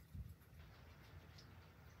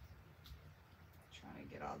 Trying to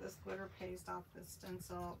get all this glitter paste off the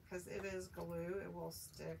stencil because it is glue. It will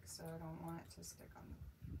stick, so I don't want it to stick on,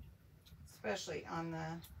 especially on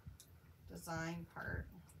the design part.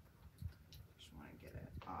 Just want to get it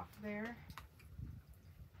off there.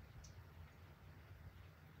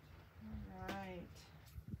 All right.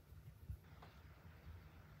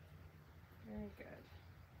 Very good.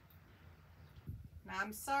 Now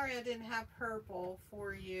I'm sorry I didn't have purple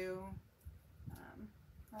for you.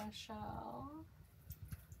 Rochelle.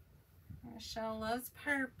 Rochelle loves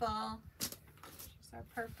purple. She's our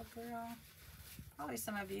purple girl. Probably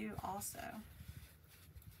some of you also.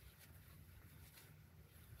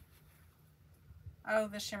 Oh,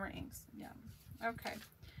 the shimmer inks. Yeah. Okay.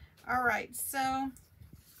 All right. So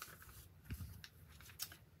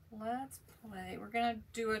let's play. We're going to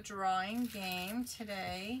do a drawing game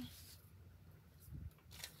today.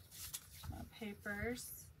 My papers.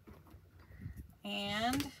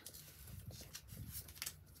 And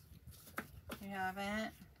you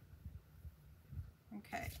haven't.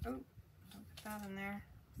 Okay. Oh, don't put that in there.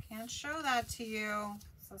 Can't show that to you.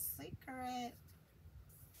 It's a secret.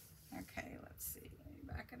 Okay, let's see. Let me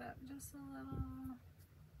back it up just a little.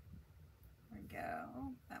 There we go.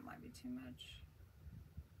 Oh, that might be too much.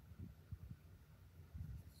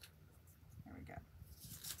 There we go.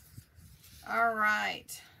 All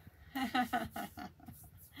right.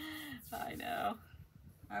 I know.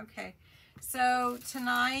 Okay. So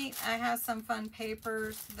tonight I have some fun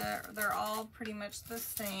papers. They're all pretty much the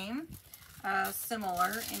same.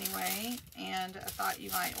 Similar anyway, and I thought you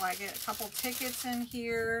might like it. A couple tickets in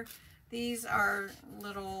here. These are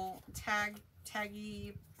little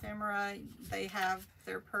taggy ephemera.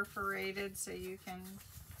 They're perforated, so you can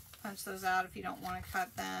punch those out if you don't want to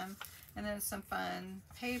cut them. And then some fun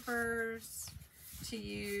papers to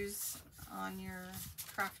use on your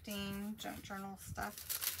crafting junk journal stuff.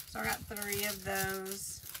 So I got 3 of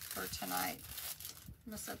those for tonight.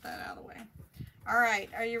 I'm gonna set that out of the way. All right,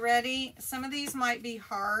 are you ready? Some of these might be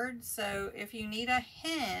hard, so if you need a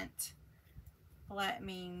hint, let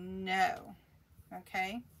me know,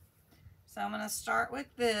 okay? So I'm going to start with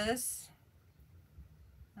this.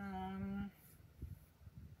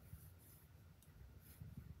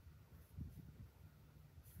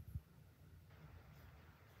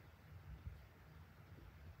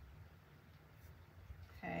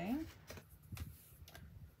 Okay.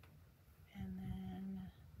 And then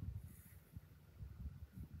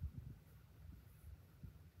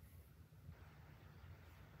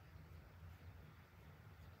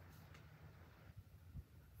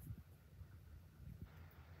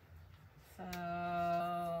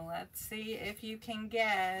so let's see if you can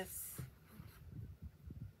guess.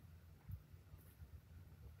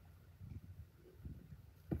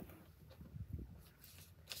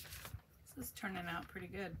 This is turning out pretty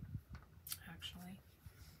good, actually.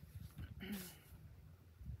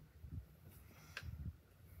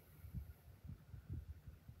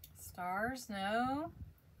 Stars? No.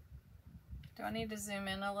 Do I need to zoom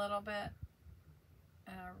in a little bit?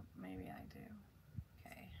 Maybe I do.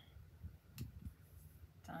 Okay.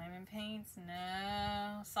 Diamond paints?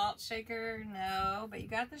 No. Salt shaker? No. But you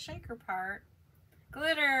got the shaker part.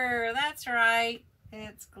 Glitter! That's right.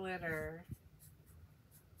 It's glitter.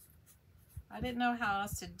 I didn't know how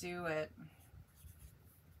else to do it.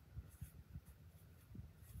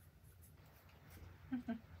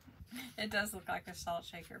 It does look like a salt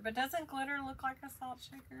shaker, but doesn't glitter look like a salt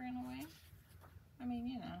shaker in a way? I mean,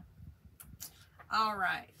 you know. All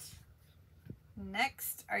right.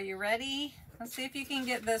 Next, are you ready? Let's see if you can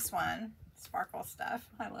get this one. Sparkle stuff.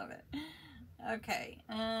 I love it. Okay.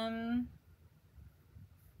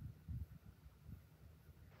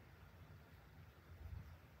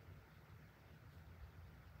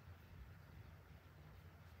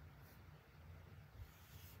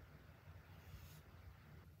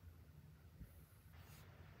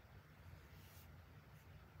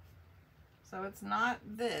 So it's not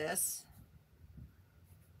this.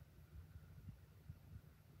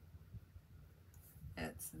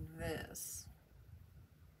 It's this.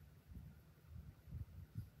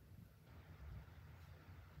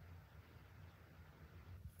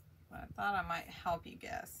 But I thought I might help you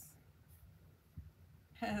guess.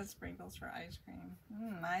 Sprinkles for ice cream.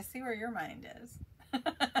 I see where your mind is.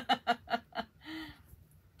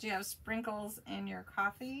 Do you have sprinkles in your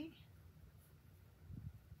coffee?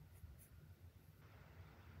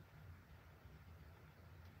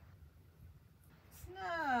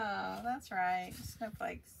 Snow, that's right.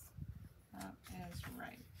 Snowflakes. That is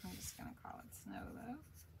right. I'm just going to call it snow though.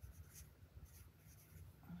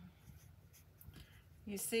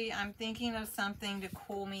 You see, I'm thinking of something to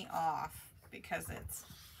cool me off because it's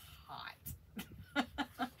hot.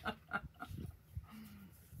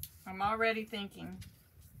 I'm already thinking.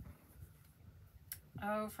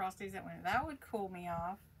 Oh, Frosties at winter. That would cool me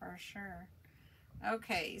off for sure.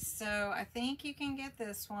 Okay, so I think you can get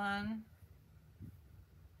this one.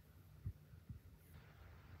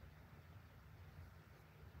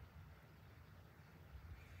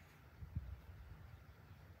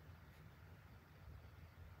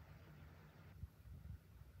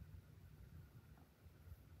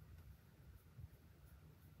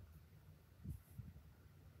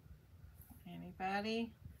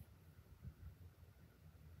 Anybody?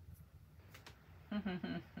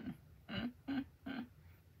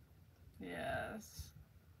 Yes.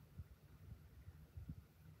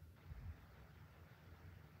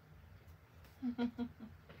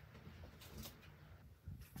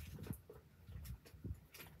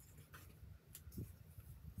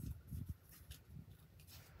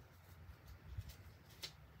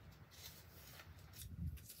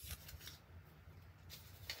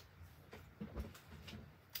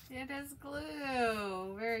 It is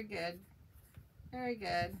glue. Very good. Very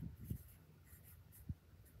good.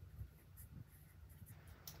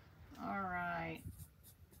 All right.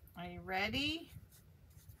 Are you ready?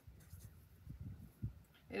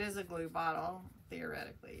 It is a glue bottle.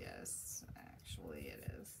 Theoretically, yes. Actually,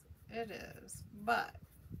 it is. It is. But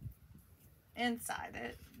inside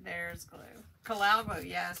it, there's glue. Calavo,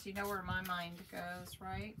 yes. You know where my mind goes,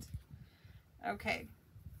 right? Okay.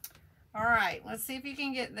 All right. Let's see if you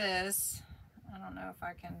can get this. I don't know if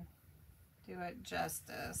I can do it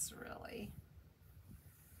justice, really.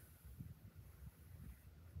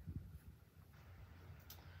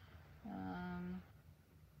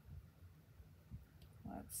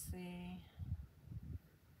 Let's see.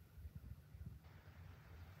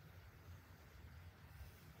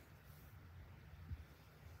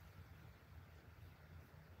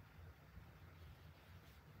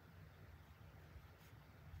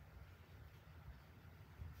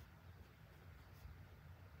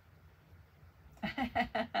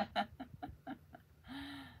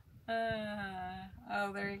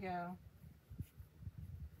 Oh, there you go.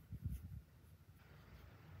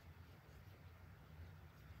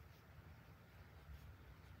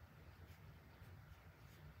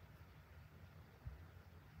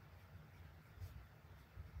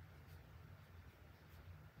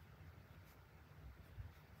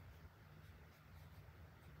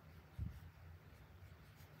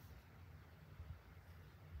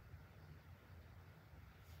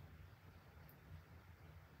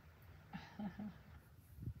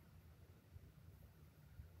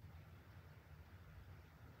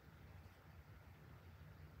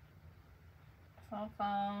 Cell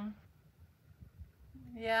phone.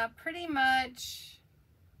 Yeah, pretty much.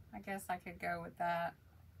 I guess I could go with that.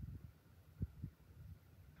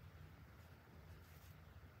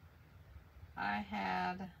 I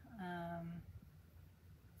had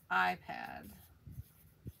iPad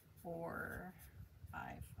or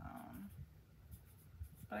iPhone,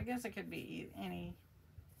 but I guess it could be any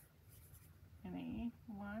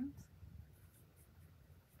one.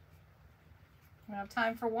 We have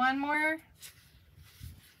time for one more.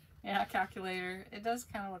 Yeah, calculator. It does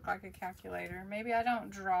kind of look like a calculator. Maybe I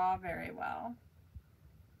don't draw very well.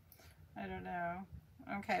 I don't know.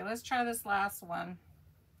 Okay, let's try this last one.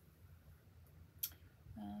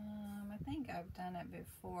 I think I've done it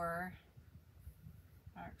before,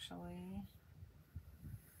 actually.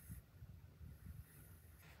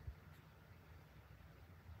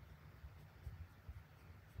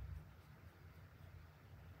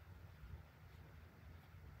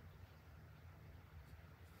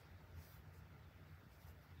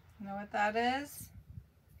 You know what that is?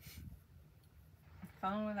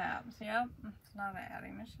 Phone with apps. Yep, it's not an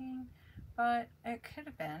adding machine, but it could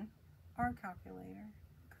have been. Or calculator.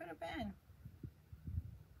 Could have been.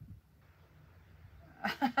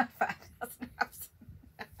 5,000 apps.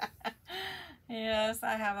 Yes,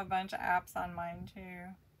 I have a bunch of apps on mine too.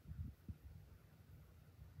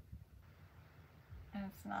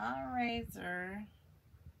 It's not a razor.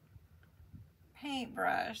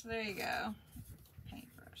 Paintbrush. There you go.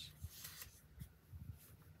 Paintbrush.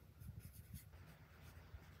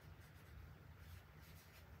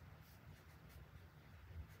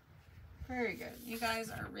 Very good. You guys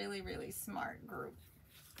are really, really smart group.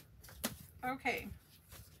 Okay.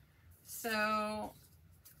 So,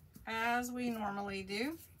 as we normally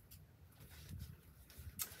do,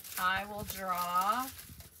 I will draw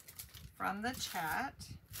from the chat,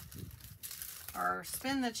 or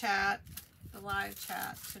spin the chat, the live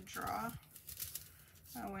chat, to draw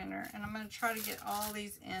a winner. And I'm going to try to get all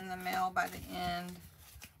these in the mail by the end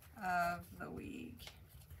of the week.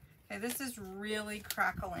 Okay, this is really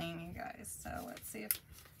crackling, you guys. So let's see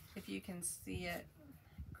if you can see it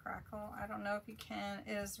crackle. I don't know if you can.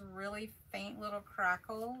 It is really faint little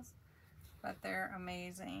crackles, but they're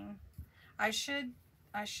amazing. I should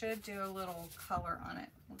do a little color on it,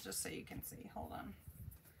 just so you can see. Hold on.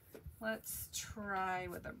 Let's try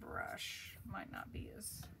with a brush. Might not be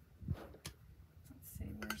as. Let's see.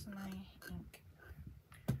 Where's my ink?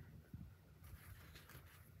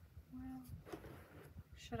 Well,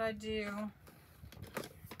 should I do?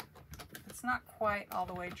 Let's It's not quite all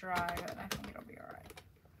the way dry, but I think it'll be all right.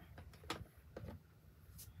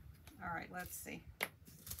 All right, let's see.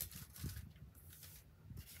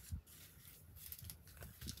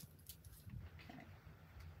 Okay.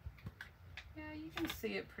 Yeah, you can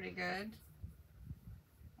see it pretty good.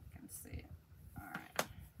 I can see it. All right.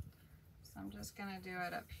 So I'm just gonna do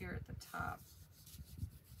it up here at the top.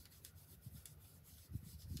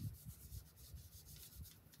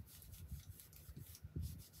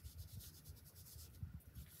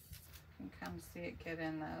 You can kind of see it get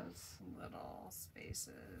in those little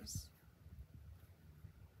spaces.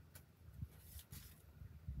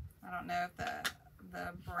 I don't know if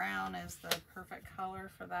the brown is the perfect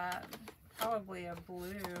color for that. Probably a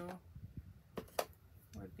blue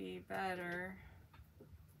would be better.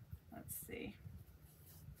 Let's see.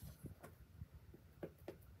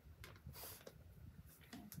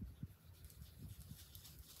 Okay.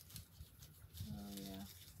 Oh yeah.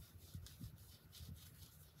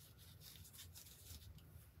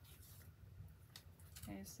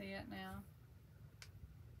 Can you see it now?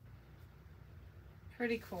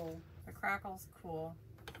 Pretty cool. The crackle's cool.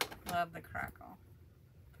 Love the crackle.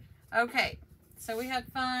 Okay, so we had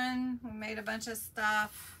fun. We made a bunch of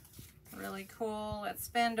stuff. Really cool. Let's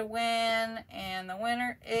spin to win. And the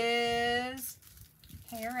winner is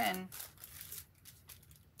Karen.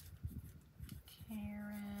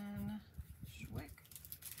 Karen Schwick.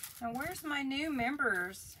 Now where's my new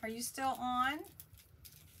members? Are you still on?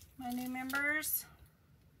 My new members?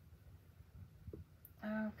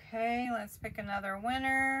 Okay, let's pick another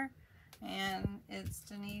winner. And it's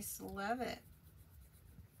Denise Levitt.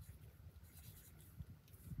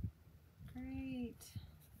 Great.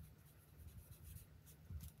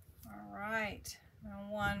 All right, and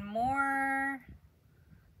one more,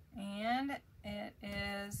 and it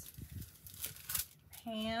is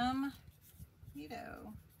Pam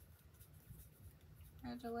Ito.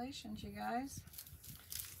 Congratulations, you guys.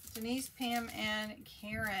 Denise, Pam, and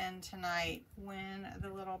Karen tonight win the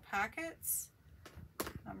little packets.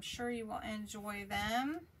 I'm sure you will enjoy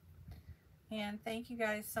them. And thank you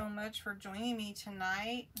guys so much for joining me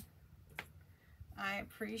tonight. I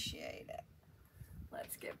appreciate it.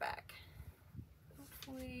 Let's get back.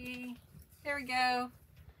 Hopefully, there we go.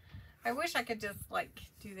 I wish I could just like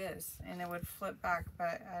do this and it would flip back,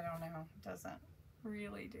 but I don't know. It doesn't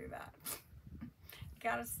really do that.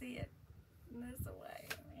 Gotta see it this way.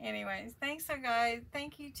 Anyways, thanks so guys.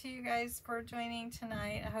 Thank you to you guys for joining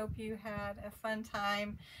tonight. I hope you had a fun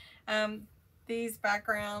time. These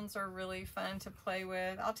backgrounds are really fun to play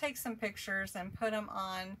with. I'll take some pictures and put them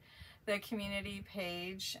on the community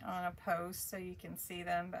page on a post so you can see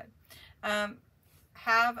them. But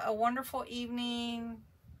have a wonderful evening.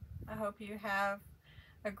 I hope you have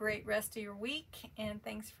a great rest of your week, and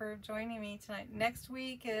thanks for joining me tonight. Next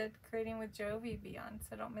week at Creating with Jovi be on,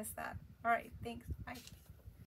 so don't miss that. All right, thanks. Bye.